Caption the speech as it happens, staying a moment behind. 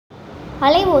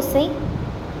அலை ஓசை,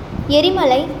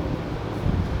 எரிமலை,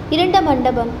 இருண்ட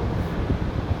மண்டபம்.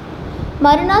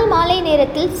 மறுநாள் மாலை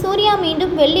நேரத்தில் சூர்யா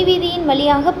மீண்டும் வெள்ளி வீதியின்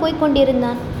வழியாக போய்க்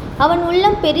கொண்டிருந்தான். அவன்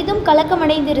உள்ளம் பெரிதும்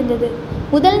கலக்கமடைந்திருந்தது.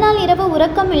 முதல் நாள் இரவு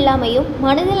உறக்கம் இல்லாமையும்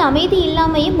மனதில் அமைதி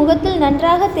இல்லாமையும் முகத்தில்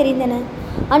நன்றாக தெரிந்தன.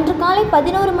 அன்று காலை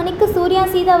 11 மணிக்கு சூர்யா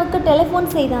சீதாவுக்கு டெலிஃபோன்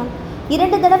செய்தான்.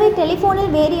 2 தடவை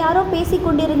டெலிஃபோனில் வேறு யாரோ பேசிக்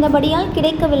கொண்டிருந்தபடியால்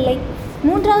கிடைக்கவில்லை.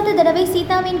 3வது தடவை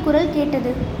சீதாவின் குரல்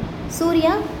கேட்டது.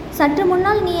 சூர்யா, சற்று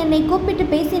முன்னால் நீ என்னை கூப்பிட்டு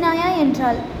பேசினாயா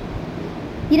என்றாள்.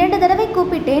 2 தடவை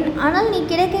கூப்பிட்டேன், ஆனால் நீ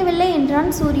கிடைக்கவில்லை என்றான்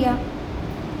சூர்யா.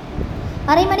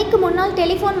 அரை மணிக்கு முன்னால்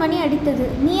டெலிஃபோன் மணி அடித்தது.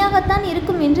 நீயாகத்தான்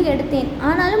இருக்கும் என்று எடுத்தேன்.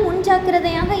 ஆனாலும்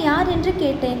முன்ஜாக்கிரதையாக யார் என்று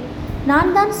கேட்டேன்.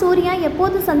 நான் தான் சூர்யா,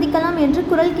 எப்போது சந்திக்கலாம் என்று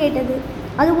குரல் கேட்டது.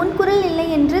 அது உன் குரல் இல்லை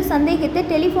என்று சந்தேகித்து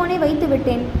டெலிஃபோனை வைத்து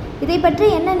விட்டேன். இதை பற்றி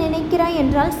என்ன நினைக்கிறாய்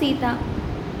என்றாள் சீதா.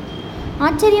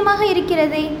 ஆச்சரியமாக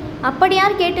இருக்கிறதே. அப்படி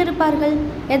யார் கேட்டிருப்பார்கள்?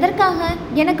 எதற்காக?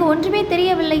 எனக்கு ஒன்றுமே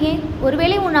தெரியவில்லையே.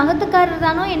 ஒருவேளை உன் அகத்துக்காரர்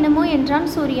தானோ என்னமோ என்றான்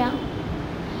சூர்யா.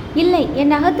 இல்லை,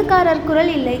 என் அகத்துக்காரர்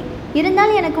குரல் இல்லை.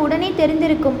 இருந்தால் எனக்கு உடனே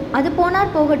தெரிந்திருக்கும். அது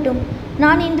போனார் போகட்டும்.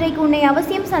 நான் இன்றைக்கு உன்னை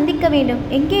அவசியம் சந்திக்க வேண்டும்.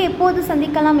 எங்கே, எப்போது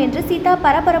சந்திக்கலாம் என்று சீதா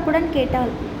பரபரப்புடன்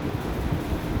கேட்டாள்.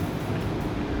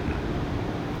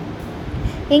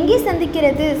 எங்கே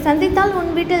சந்திக்கிறது? சந்தித்தால்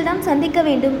உன் வீட்டில்தான் சந்திக்க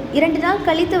வேண்டும். 2 நாள்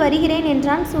கழித்து வருகிறேன்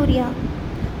என்றான் சூர்யா.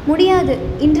 முடியாது.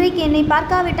 இன்றைக்கு என்னை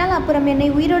பார்க்காவிட்டால் அப்புறம் என்னை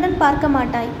உயிருடன் பார்க்க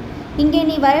மாட்டாய். இங்கே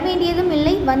நீ வரவேண்டியதும்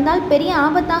இல்லை. வந்தால் பெரிய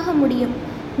ஆபத்தாக முடியும்.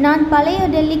 நான் பழைய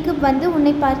டெல்லிக்கு வந்து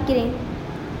உன்னை பார்க்கிறேன்.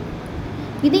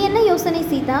 இது என்ன யோசனை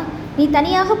சீதா? நீ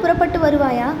தனியாக புறப்பட்டு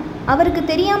வருவாயா? அவருக்கு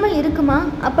தெரியாமல் இருக்குமா?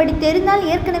 அப்படி தெரிந்தால்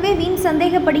ஏற்கனவே வீண்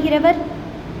சந்தேகப்படுகிறவர்.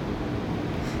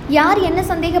 யார் என்ன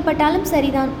சந்தேகப்பட்டாலும்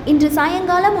சரிதான். இன்று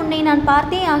சாயங்காலம் உன்னை நான்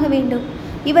பார்த்தே ஆக வேண்டும்.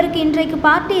 இவருக்கு இன்றைக்கு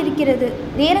பார்ட்டி இருக்கிறது.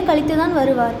 நேரம் கழித்துதான்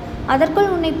வருவார்.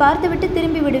 அதற்குள் உன்னை பார்த்துவிட்டு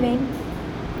திரும்பி விடுவேன்.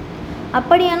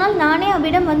 அப்படியானால் நானே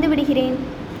அவ்விடம் வந்து விடுகிறேன்.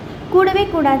 கூடவே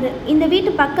கூடாது. இந்த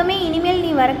வீட்டு பக்கமே இனிமேல்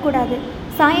நீ வரக்கூடாது.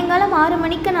 சாயங்காலம் 6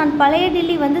 மணிக்கு நான் பழைய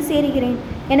டெல்லி வந்து சேருகிறேன்.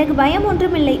 எனக்கு பயம்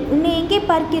ஒன்றுமில்லை. உன்னை எங்கே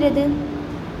பார்க்கிறது?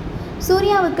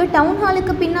 சூர்யாவுக்கு டவுன்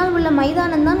ஹாலுக்கு பின்னால் உள்ள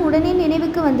மைதானம்தான் உடனே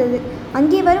நினைவுக்கு வந்தது.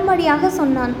 அங்கே வரும்படியாக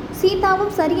சொன்னான்.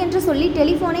 சீதாவும் சரி என்று சொல்லி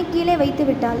டெலிஃபோனை கீழே வைத்து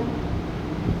விட்டாள்.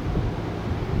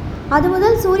 அது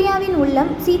முதல் சூர்யாவின்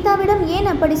உள்ளம், சீதாவிடம் ஏன்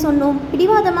அப்படி சொன்னோம்?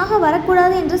 பிடிவாதமாக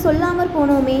வரக்கூடாது என்று சொல்லாமற்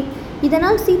போனோமே.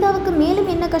 இதனால் சீதாவுக்கு மேலும்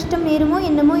என்ன கஷ்டம் நேருமோ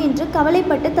என்னமோ என்று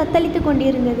கவலைப்பட்டு தத்தளித்து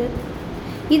கொண்டிருந்தது.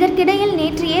 இதற்கிடையில்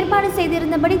நேற்று ஏற்பாடு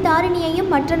செய்திருந்தபடி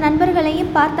தாரிணியையும் மற்ற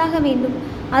நண்பர்களையும் பார்த்தாக வேண்டும்.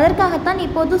 அதற்காகத்தான்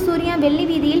இப்போது சூர்யா வெள்ளி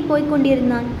வீதியில் போய்க்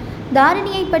கொண்டிருந்தான்.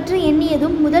 தாரிணியை பற்றி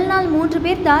எண்ணியதும் முதல் நாள் 3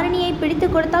 பேர் தாரிணியை பிடித்து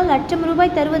கொடுத்தால்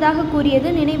 ₹1,00,000 தருவதாக கூறியது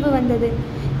நினைவு வந்தது.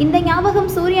 இந்த ஞாபகம்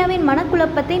சூர்யாவின்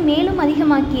மனக்குழப்பத்தை மேலும்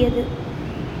அதிகமாக்கியது.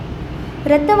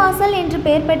 இரத்தவாசல் என்று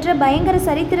பெயர் பெற்ற பயங்கர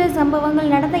சரித்திர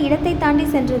சம்பவங்கள் நடந்த இடத்தை தாண்டி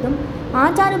சென்றதும்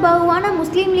ஆஜானுபாகுவான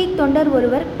முஸ்லீம் லீக் தொண்டர்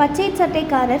ஒருவர், பச்சை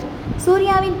சட்டைக்காரர்,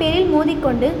 சூர்யாவின் பேரில்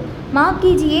மோதிக்கொண்டு மாப்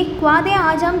கீஜியே, குவாதே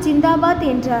ஆஜாம் ஜிந்தாபாத்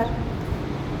என்றார்.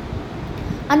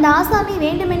 அந்த ஆசாமி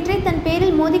வேண்டுமென்றே தன்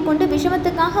பேரில் மோதிக்கொண்டு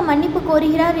விஷமத்துக்காக மன்னிப்பு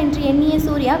கோருகிறார் என்று எண்ணிய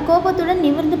சூர்யா கோபத்துடன்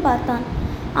நிமிர்ந்து பார்த்தான்.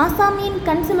 ஆசாமியின்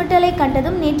கண் சிமிட்டலை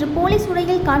கண்டதும் நேற்று போலீஸ்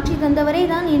உடையில் காட்சி தந்தவரே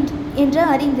தான் என்று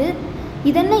அறிந்து,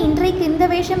 இதென்ன இன்றைக்கு இந்த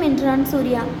வேஷம் என்றான்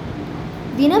சூர்யா.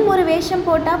 தினம் ஒரு வேஷம்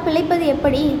போட்டா பிழைப்பது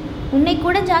எப்படி? உன்னை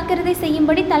கூட ஜாக்கிரதை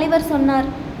செய்யும்படி தலைவர் சொன்னார்.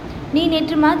 நீ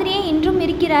நேற்று மாதிரியே இன்றும்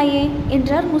இருக்கிறாயே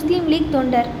என்றார் முஸ்லீம் லீக்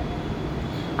தொண்டர்.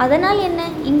 அதனால் என்ன?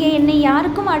 இங்கே என்னை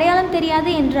யாருக்கும் அடையாளம்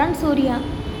தெரியாது என்றான் சூர்யா.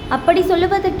 அப்படி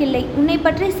சொல்லுவதற்கில்லை. உன்னை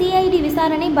பற்றி CID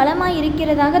விசாரணை பலமாய்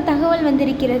இருக்கிறதாக தகவல்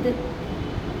வந்திருக்கிறது.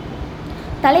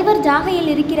 தலைவர் ஜாகையில்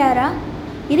இருக்கிறாரா?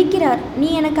 இருக்கிறார். நீ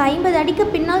எனக்கு 50 அடிக்கு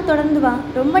பின்னால் தொடர்ந்து வா.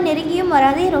 ரொம்ப நெருங்கியும்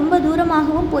வராதே, ரொம்ப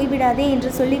தூரமாகவும் போய்விடாதே என்று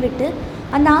சொல்லிவிட்டு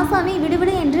அந்த ஆசாமி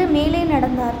விடுவிடு என்று மேலே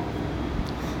நடந்தார்.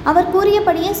 அவர்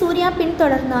கூறியபடியே சூர்யா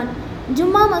பின்தொடர்ந்தான்.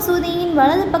 ஜும்மா மசூதியின்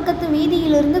வலது பக்கத்து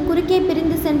வீதியிலிருந்து குறுக்கே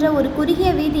பிரிந்து சென்ற ஒரு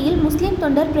குறுகிய வீதியில் முஸ்லிம்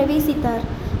தொண்டர் பிரவேசித்தார்.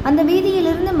 அந்த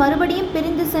வீதியிலிருந்து மறுபடியும்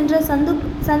பிரிந்து சென்ற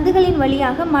சந்துகளின்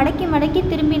வழியாக மடக்கி மடக்கி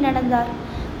திரும்பி நடந்தார்.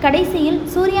 கடைசியில்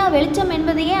சூர்யா வெளிச்சம்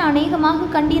என்பதையே அநேகமாக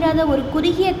கண்டிராத ஒரு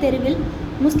குறுகிய தெருவில்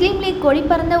முஸ்லீம் லீக் கொடி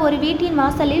பறந்த ஒரு வீட்டின்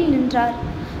வாசலில் நின்றார்.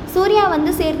 சூர்யா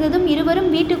வந்து சேர்ந்ததும் இருவரும்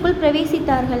வீட்டுக்குள்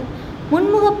பிரவேசித்தார்கள்.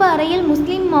 முன்முகப்பு அறையில்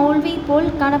முஸ்லீம் மௌல்வி போல்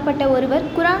காணப்பட்ட ஒருவர்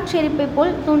குரான் ஷெரீப்பை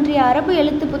போல் தோன்றிய அரபு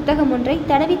எழுத்து புத்தகம் ஒன்றை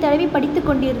தடவி தடவி படித்து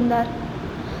கொண்டிருந்தார்.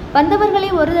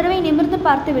 வந்தவர்களை ஒரு தடவை நிமிர்ந்து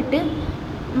பார்த்துவிட்டு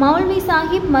மௌல்வி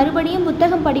சாஹிப் மறுபடியும்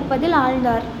புத்தகம் படிப்பதில்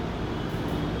ஆழ்ந்தார்.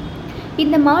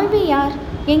 இந்த மௌல்வி யார்?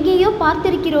 எங்கேயோ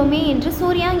பார்த்திருக்கிறோமே என்று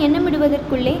சூர்யா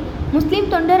எண்ணமிடுவதற்குள்ளே முஸ்லிம்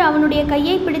தொண்டர் அவனுடைய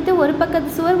கையை பிடித்து ஒரு பக்கத்து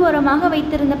சுவர் ஓரமாக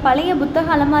வைத்திருந்த பழைய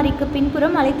புத்தக அலமாரிக்கு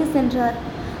பின்புறம் அழைத்து சென்றார்.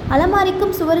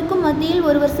 அலமாரிக்கும் சுவருக்கும் மத்தியில்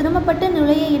ஒருவர் சிரமப்பட்டு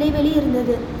நுழைய இடைவெளி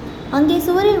இருந்தது. அங்கே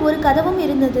சுவரில் ஒரு கதவும்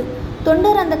இருந்தது.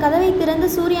 தொண்டர் அந்த கதவை திறந்து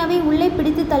சூர்யாவை உள்ளே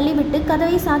பிடித்து தள்ளிவிட்டு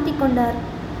கதவை சாத்தி கொண்டார்.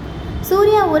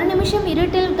 சூர்யா ஒரு நிமிஷம்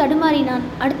இருட்டில் தடுமாறினான்.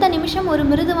 அடுத்த நிமிஷம் ஒரு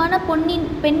மிருதுவான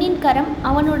பெண்ணின் கரம்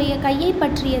அவனுடைய கையை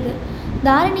பற்றியது.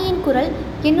 தாரிணியின் குரல்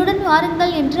என்னுடன்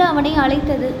வாருங்கள் என்று அவனை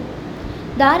அழைத்தது.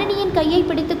 தாரிணியின் கையை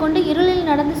பிடித்துக்கொண்டு இருளில்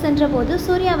நடந்து சென்றபோது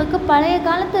சூர்யாவுக்கு பழைய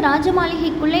காலத்து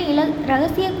ராஜமாளிகைக்குள்ளே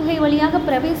ரகசிய குகை வழியாக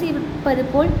பிரவேசிப்பது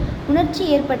போல் உணர்ச்சி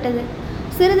ஏற்பட்டது.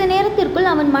 சிறிது நேரத்திற்குள்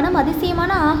அவன் மனம்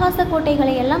அதிசயமான ஆகாச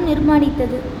கோட்டைகளை எல்லாம்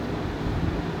நிர்மாணித்தது.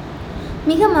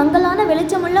 மிக மங்கலான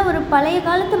வெளிச்சமுள்ள ஒரு பழைய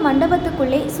காலத்து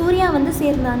மண்டபத்துக்குள்ளே சூர்யா வந்து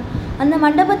சேர்ந்தான். அந்த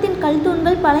மண்டபத்தின் கல்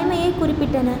தூண்கள் பழமையை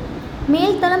குறிப்பிட்டன.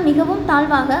 மேல் தளம் மிகவும்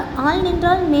தாழ்வாக ஆள்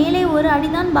நின்றால் மேலே ஒரு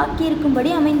அடிதான்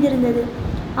பாக்கியிருக்கும்படி அமைந்திருந்தது.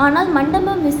 ஆனால்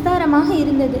மண்டபம் விஸ்தாரமாக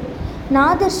இருந்தது.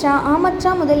 நாதர் ஷா, ஆமட்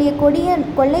ஷா முதலிய கொடிய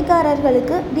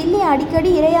கொள்ளைக்காரர்களுக்கு தில்லி அடிக்கடி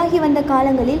இரையாகி வந்த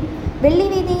காலங்களில் வெள்ளி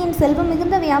வீதியின் செல்வம்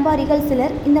மிகுந்த வியாபாரிகள்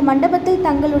சிலர் இந்த மண்டபத்தில்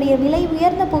தங்களுடைய விலை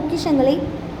உயர்ந்த பொக்கிஷங்களை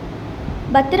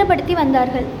பத்திரப்படுத்தி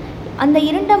வந்தார்கள். அந்த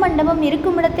இருண்ட மண்டபம்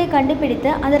இருக்குமிடத்தை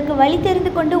கண்டுபிடித்து அதற்கு வழி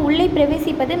தெரிந்து கொண்டு உள்ளே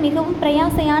பிரவேசிப்பது மிகவும்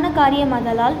பிரயாசையான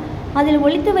காரியமாதலால் அதில்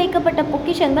ஒளித்து வைக்கப்பட்ட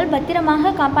பொக்கிஷங்கள்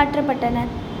பத்திரமாக காப்பாற்றப்பட்டன.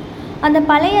 அந்த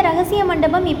பழைய இரகசிய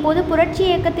மண்டபம் இப்போது புரட்சி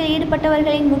இயக்கத்தில்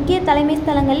ஈடுபட்டவர்களின் முக்கிய தலைமை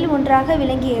ஸ்தலங்களில் ஒன்றாக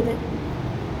விளங்கியது.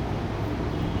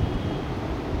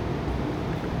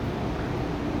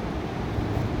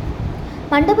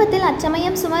 மண்டபத்தில்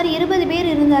அச்சமயம் சுமார் 20 பேர்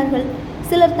இருந்தார்கள்.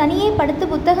 சிலர் தனியே படுத்து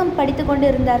புத்தகம் படித்து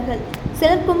கொண்டிருந்தார்கள்.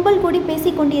 சிலர் கும்பல் கூடி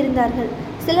பேசிக் கொண்டிருந்தார்கள்.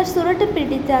 சிலர் சுருட்டு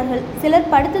பிடித்தார்கள்.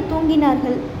 சிலர் படுத்து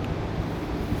தூங்கினார்கள்.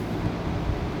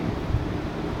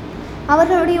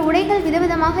 அவர்களுடைய உடைகள்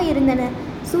விதவிதமாக இருந்தன.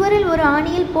 சுவரில் ஒரு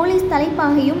ஆணியில் போலீஸ்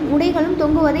தலைப்பாகையும் உடைகளும்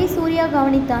தொங்குவதை சூர்யா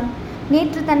கவனித்தான்.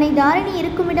 நேற்று தன்னை தாரிணி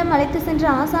இருக்குமிடம் அழைத்து சென்ற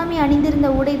ஆசாமி அணிந்திருந்த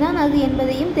உடைதான் அது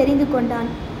என்பதையும் தெரிந்து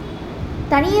கொண்டான்.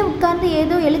 தனியே உட்கார்ந்து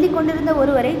ஏதோ எழுதி கொண்டிருந்த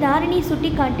ஒருவரை தாரிணி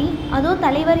சுட்டி காட்டி அதோ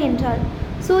தலைவர் என்றாள்.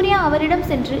 சூர்யா அவரிடம்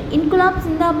சென்று இன்குலாப்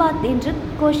சிந்தாபாத் என்று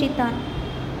கோஷித்தான்.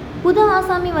 புது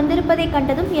ஆசாமி வந்திருப்பதை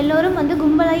கண்டதும் எல்லோரும் வந்து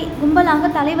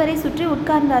கும்பலாக தலைவரை சுற்றி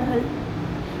உட்கார்ந்தார்கள்.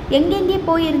 எங்கெங்கே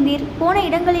போயிருந்தீர்? போன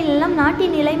இடங்களிலெல்லாம்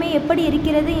நாட்டின் நிலைமை எப்படி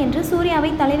இருக்கிறது என்று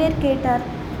சூர்யாவை தலைவர் கேட்டார்.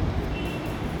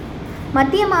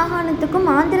 மத்திய மாகாணத்துக்கும்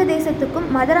ஆந்திர தேசத்துக்கும்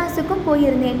மதராசுக்கும்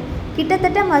போயிருந்தேன்.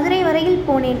 கிட்டத்தட்ட மதுரை வரையில்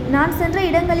போனேன். நான் சென்ற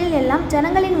இடங்களில் எல்லாம்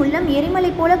ஜனங்களின் உள்ளம்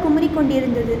எரிமலை போல குமுறி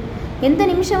கொண்டிருந்தது. எந்த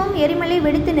நிமிஷமும் எரிமலை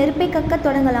வெடித்து நெருப்பை கக்கத்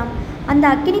தொடங்கலாம். அந்த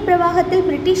அக்கினி பிரவாகத்தில்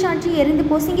பிரிட்டிஷ் ஆட்சி எரிந்து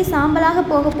பொசுங்கி சாம்பலாக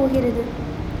போகப் போகிறது.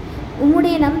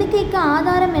 உம்முடைய நம்பிக்கைக்கு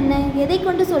ஆதாரம் என்ன? எதை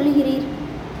கொண்டு சொல்லுகிறீர்?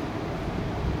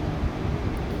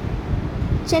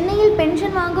 சென்னையில்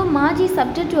பென்ஷன் வாங்கும் மாஜி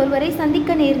சப்ஜெக்ட் ஒருவரை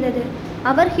சந்திக்க நேர்ந்தது.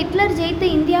 அவர் ஹிட்லர் ஜெயித்து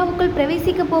இந்தியாவுக்குள்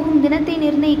பிரவேசிக்கப் போகும் தினத்தை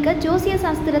நிர்ணயிக்க ஜோசிய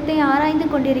சாஸ்திரத்தை ஆராய்ந்து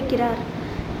கொண்டிருக்கிறார்.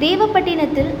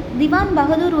 தேவப்பட்டினத்தில் திவான்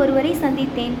பகதூர் ஒருவரை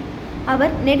சந்தித்தேன்.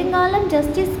 அவர் நெடுங்காலம்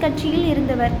ஜஸ்டிஸ் கட்சியில்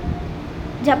இருந்தவர்.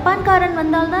 ஜப்பான்காரன்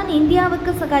வந்தால்தான்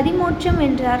இந்தியாவுக்கு கதிமோட்சம்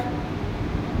என்றார்.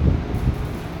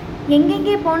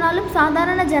 எங்கெங்கே போனாலும்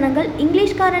சாதாரண ஜனங்கள்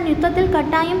இங்கிலீஷ்காரன் யுத்தத்தில்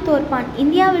கட்டாயம் தோற்பான்,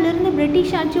 இந்தியாவிலிருந்து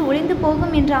பிரிட்டிஷ் ஆட்சி ஒழிந்து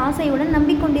போகும் என்ற ஆசையுடன்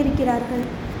நம்பிக்கொண்டிருக்கிறார்கள்.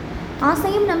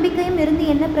 ஆசையும் நம்பிக்கையும் இருந்து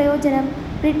என்ன பிரயோஜனம்?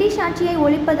 பிரிட்டிஷ் ஆட்சியை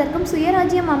ஒழிப்பதற்கும்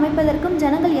சுயராஜ்யம் அமைப்பதற்கும்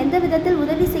ஜனங்கள் எந்த விதத்தில்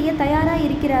உதவி செய்ய தயாராக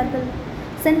இருக்கிறார்கள்?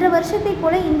 சென்ற வருஷத்தைப்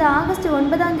போல இந்த ஆகஸ்ட்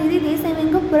 9ஆம் தேதி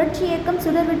தேசமெங்கும் புரட்சி இயக்கம்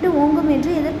சுடர்விட்டு ஓங்கும்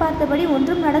என்று எதிர்பார்த்தபடி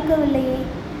ஒன்றும் நடக்கவில்லையே.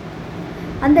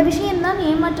 அந்த விஷயம்தான்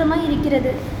ஏமாற்றமாய்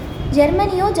இருக்கிறது.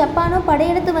 ஜெர்மனியோ ஜப்பானோ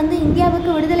படையெடுத்து வந்து இந்தியாவுக்கு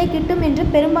விடுதலை கிட்டும் என்று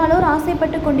பெரும்பாலோர்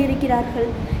ஆசைப்பட்டு கொண்டிருக்கிறார்கள்.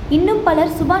 இன்னும்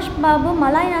பலர் சுபாஷ் பாபு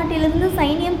மலாய் நாட்டிலிருந்து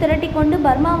சைனியம் திரட்டி கொண்டு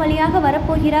பர்மா வழியாக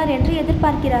வரப்போகிறார் என்று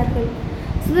எதிர்பார்க்கிறார்கள்.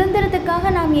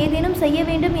 சுதந்திரத்துக்காக நாம் ஏதேனும் செய்ய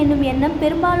வேண்டும் என்னும் எண்ணம்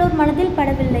பெரும்பாலோர் மனதில்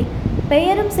படவில்லை.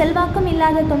 பெயரும் செல்வாக்கும்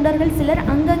இல்லாத தொண்டர்கள் சிலர்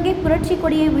அங்கங்கே புரட்சி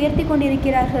கொடியை உயர்த்தி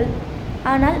கொண்டிருக்கிறார்கள்.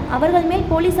 ஆனால் அவர்கள் மேல்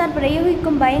போலீசார்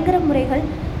பிரயோகிக்கும் பயங்கர முறைகள்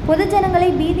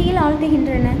பொதுஜனங்களை பீதியில்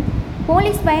ஆழ்த்துகின்றன.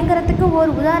 போலீஸ் பயங்கரத்துக்கு ஓர்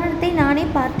உதாரணத்தை நானே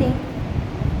பார்த்தேன்.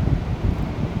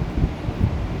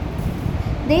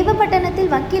 தேவப்பட்டணத்தில்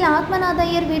வக்கீல்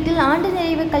ஆத்மநாதையர் வீட்டில் ஆண்டு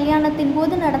நிறைவு கல்யாணத்தின்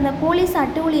போது நடந்த போலீஸ்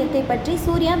அட்டூழியத்தை பற்றி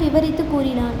சூர்யா விவரித்து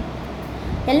கூறினான்.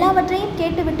 எல்லாவற்றையும்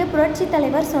கேட்டுவிட்டு புரட்சி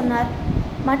தலைவர் சொன்னார்,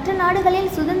 மற்ற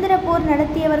நாடுகளில் சுதந்திர போர்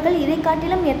நடத்தியவர்கள் இதை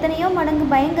காட்டிலும் எத்தனையோ மடங்கு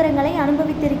பயங்கரங்களை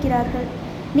அனுபவித்திருக்கிறார்கள்.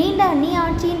 நீண்ட அந்நிய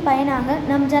ஆட்சியின் பயனாக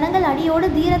நம் ஜனங்கள் அடியோடு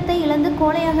தீரத்தை இழந்து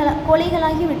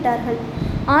கோழைகளாகி விட்டார்கள்.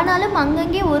 ஆனாலும்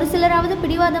அங்கங்கே ஒரு சிலராவது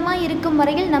பிடிவாதமாய் இருக்கும்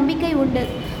வரையில் நம்பிக்கை உண்டு.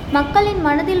 மக்களின்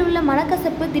மனதில் உள்ள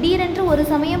மனக்கசப்பு திடீரென்று ஒரு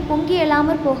சமயம் பொங்கி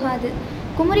எழாமற் போகாது.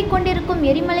 குமுறிக்கொண்டிருக்கும்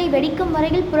எரிமலை வெடிக்கும்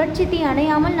வரையில் புரட்சி தீ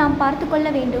அணையாமல் நாம் பார்த்து கொள்ள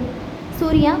வேண்டும்.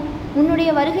 சூர்யா, உன்னுடைய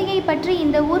வருகையை பற்றி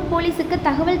இந்த ஊர் போலீஸுக்கு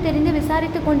தகவல் தெரிந்து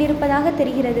விசாரித்து கொண்டிருப்பதாக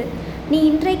தெரிகிறது. நீ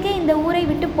இன்றைக்கே இந்த ஊரை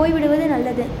விட்டு போய்விடுவது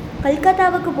நல்லது.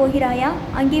 கல்கத்தாவுக்கு போகிறாயா?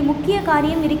 அங்கே முக்கிய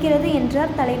காரியம் இருக்கிறது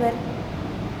என்றார் தலைவர்.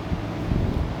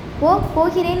 ஓ,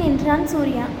 போகிறேன் என்றான்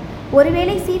சூர்யா.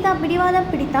 ஒருவேளை சீதா பிடிவாதம்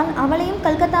பிடித்தால் அவளையும்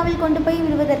கல்கத்தாவில் கொண்டு போய்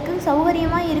விடுவதற்கு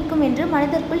சௌகரியமாய் இருக்கும் என்று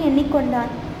மனதிற்குள்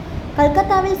எண்ணிக்கொண்டான்.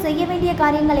 கல்கத்தாவில் செய்ய வேண்டிய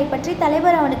காரியங்களை பற்றி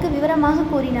தலைவர் அவனுக்கு விவரமாக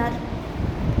கூறினார்.